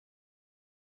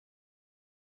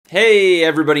Hey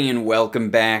everybody and welcome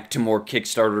back to more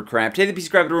Kickstarter crap. Today the piece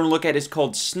of crap we're going to look at is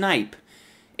called SNIPE.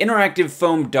 Interactive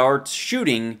foam darts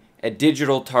shooting at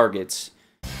digital targets.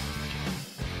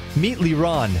 Meet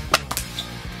Liron,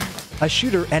 a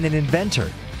shooter and an inventor.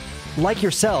 Like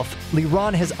yourself,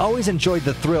 Liron has always enjoyed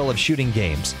the thrill of shooting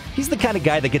games. He's the kind of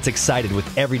guy that gets excited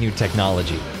with every new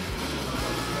technology.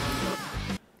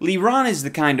 Liron is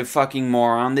the kind of fucking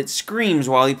moron that screams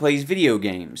while he plays video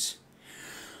games.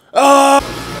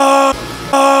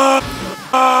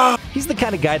 He's the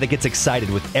kind of guy that gets excited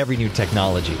with every new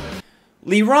technology.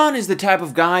 Liron is the type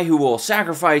of guy who will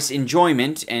sacrifice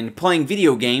enjoyment and playing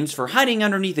video games for hiding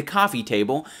underneath a coffee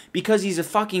table because he's a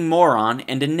fucking moron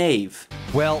and a knave.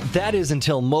 Well, that is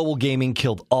until mobile gaming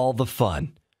killed all the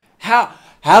fun. How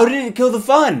did it kill the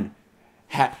fun?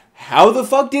 How the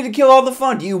fuck did it kill all the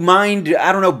fun? Do you mind,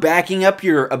 I don't know, backing up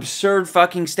your absurd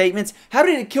fucking statements? How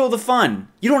did it kill the fun?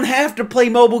 You don't have to play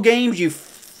mobile games, you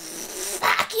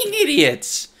fucking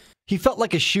idiots. He felt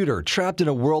like a shooter trapped in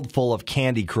a world full of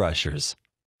Candy Crushers.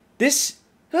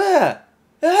 Yeah,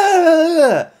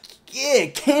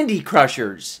 Candy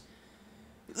Crushers.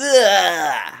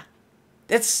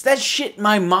 That's shit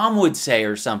my mom would say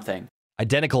or something.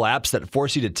 Identical apps that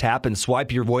force you to tap and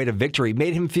swipe your way to victory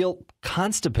made him feel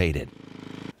constipated.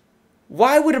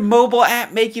 Why would a mobile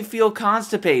app make you feel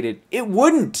constipated? It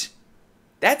wouldn't.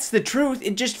 That's the truth.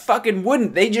 It just fucking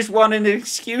wouldn't. They just wanted an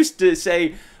excuse to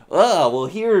say, oh, well,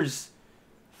 here's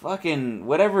fucking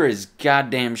whatever his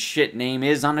goddamn shit name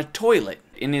is on a toilet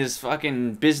in his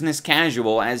fucking business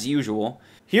casual as usual.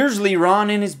 Here's Liron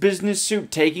in his business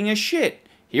suit taking a shit.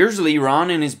 Here's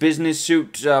Liron in his business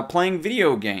suit playing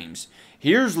video games.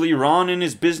 Here's Liron in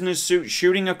his business suit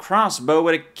shooting a crossbow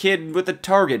at a kid with a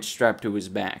target strapped to his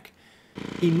back.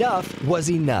 Enough was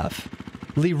enough.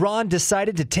 Liron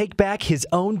decided to take back his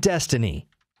own destiny.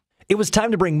 It was time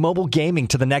to bring mobile gaming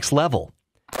to the next level.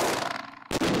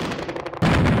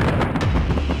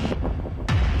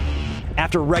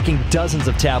 After wrecking dozens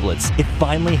of tablets, it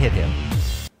finally hit him.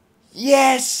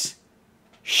 Yes!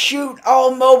 Shoot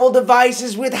all mobile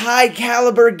devices with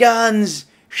high-caliber guns!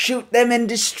 Shoot them and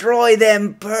destroy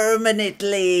them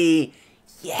permanently!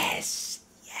 Yes,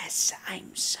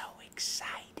 I'm so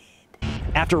excited.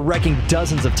 After wrecking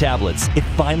dozens of tablets, it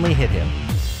finally hit him.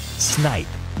 SNIPE,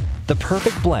 the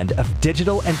perfect blend of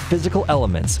digital and physical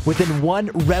elements within one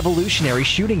revolutionary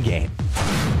shooting game.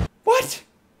 What?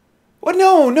 What?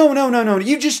 No.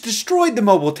 You just destroyed the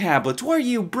mobile tablets. Why are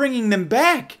you bringing them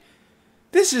back?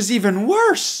 This is even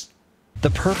worse. The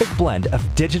perfect blend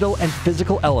of digital and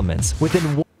physical elements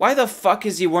within Why the fuck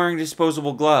is he wearing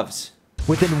disposable gloves?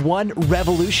 Within one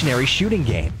revolutionary shooting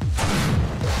game.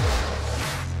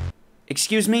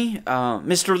 Excuse me,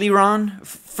 Mr. Liron?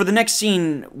 For the next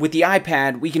scene with the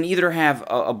iPad, we can either have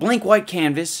a blank white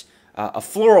canvas, a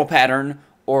floral pattern,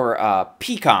 or a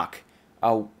peacock.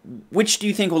 Which do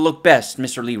you think will look best,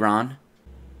 Mr. Liron?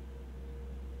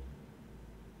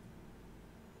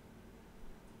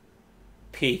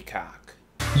 Peacock.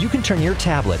 You can turn your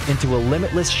tablet into a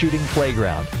limitless shooting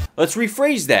playground. Let's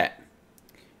rephrase that.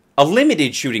 A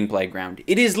limited shooting playground.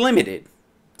 It is limited.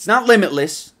 It's not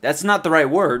limitless. That's not the right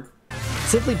word.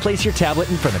 Simply place your tablet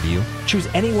in front of you, choose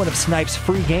any one of SNIPE's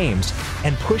free games,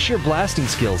 and push your blasting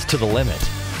skills to the limit.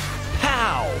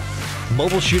 Pow!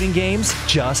 Mobile shooting games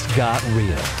just got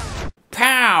real.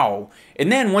 Pow!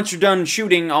 And then once you're done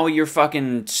shooting all your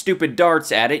fucking stupid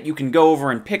darts at it, you can go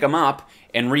over and pick them up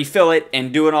and refill it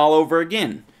and do it all over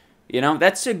again. You know,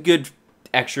 that's a good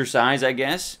exercise, I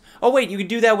guess. Oh wait, you could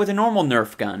do that with a normal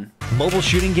Nerf gun. Mobile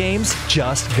shooting games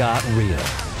just got real.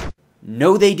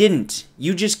 No, they didn't.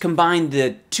 You just combined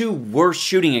the two worst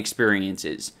shooting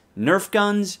experiences. Nerf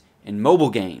guns and mobile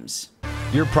games.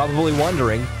 You're probably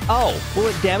wondering, oh, will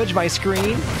it damage my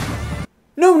screen?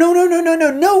 No.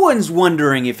 No one's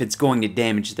wondering if it's going to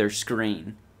damage their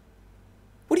screen.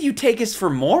 What do you take us for,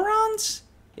 morons?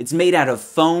 It's made out of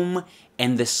foam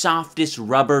and the softest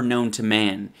rubber known to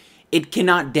man. It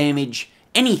cannot damage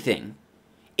anything.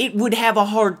 It would have a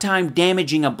hard time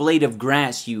damaging a blade of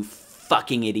grass, you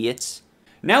fucking idiots.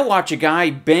 Now watch a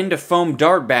guy bend a foam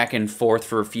dart back and forth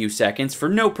for a few seconds for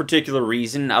no particular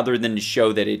reason other than to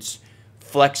show that it's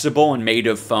flexible and made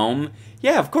of foam.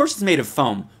 Yeah, of course it's made of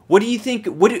foam. What do you think?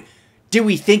 Do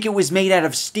we think it was made out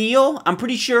of steel? I'm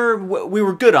pretty sure we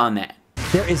were good on that.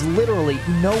 There is literally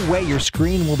no way your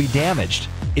screen will be damaged.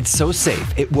 It's so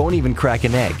safe, it won't even crack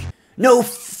an egg. No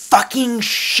fucking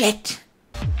shit.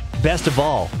 Best of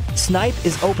all, SNIPE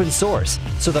is open source,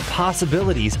 so the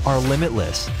possibilities are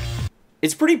limitless.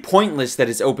 It's pretty pointless that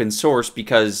it's open source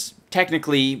because,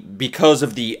 technically, because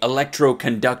of the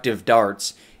electroconductive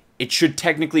darts, it should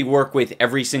technically work with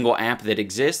every single app that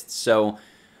exists, so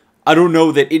I don't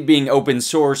know that it being open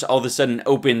source all of a sudden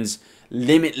opens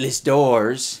limitless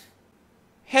doors.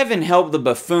 Heaven help the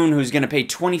buffoon who's going to pay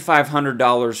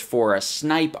 $2,500 for a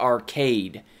SNIPE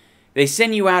arcade. They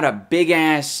send you out a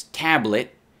big-ass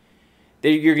tablet that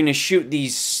you're going to shoot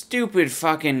these stupid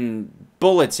fucking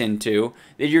bullets into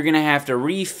that you're going to have to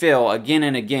refill again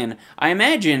and again. I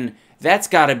imagine that's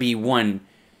got to be one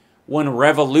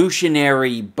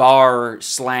revolutionary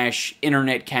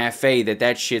bar/internet cafe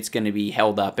that shit's going to be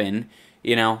held up in.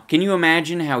 You know, can you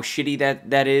imagine how shitty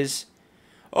that is?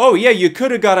 Oh yeah, you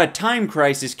could have got a Time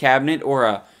Crisis cabinet or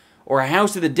a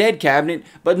House of the Dead cabinet,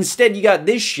 but instead you got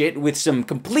this shit with some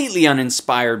completely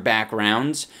uninspired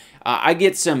backgrounds. I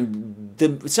get some of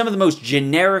the most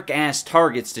generic ass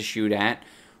targets to shoot at.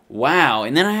 Wow,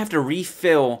 and then I have to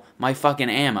refill my fucking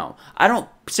ammo. I don't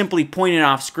simply point it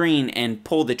off screen and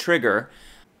pull the trigger.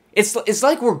 It's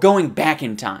like we're going back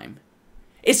in time.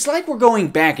 It's like we're going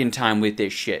back in time with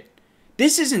this shit.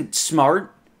 This isn't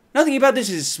smart. Nothing about this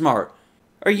is smart.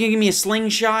 Are you gonna give me a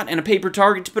slingshot and a paper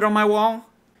target to put on my wall?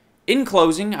 In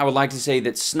closing, I would like to say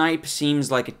that SNIPE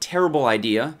seems like a terrible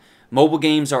idea. Mobile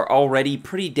games are already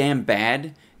pretty damn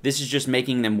bad. This is just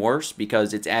making them worse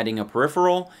because it's adding a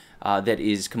peripheral that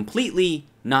is completely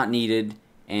not needed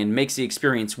and makes the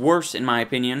experience worse, in my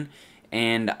opinion.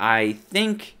 And I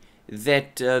think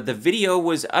that the video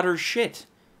was utter shit.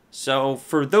 So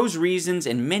for those reasons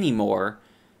and many more,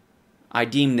 I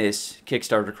deem this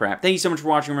Kickstarter crap. Thank you so much for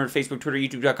watching. Remember, Facebook, Twitter,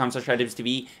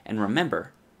 youtube.com/iDubbbzTV. And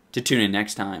remember to tune in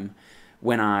next time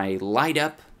when I light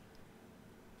up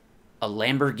a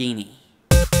Lamborghini.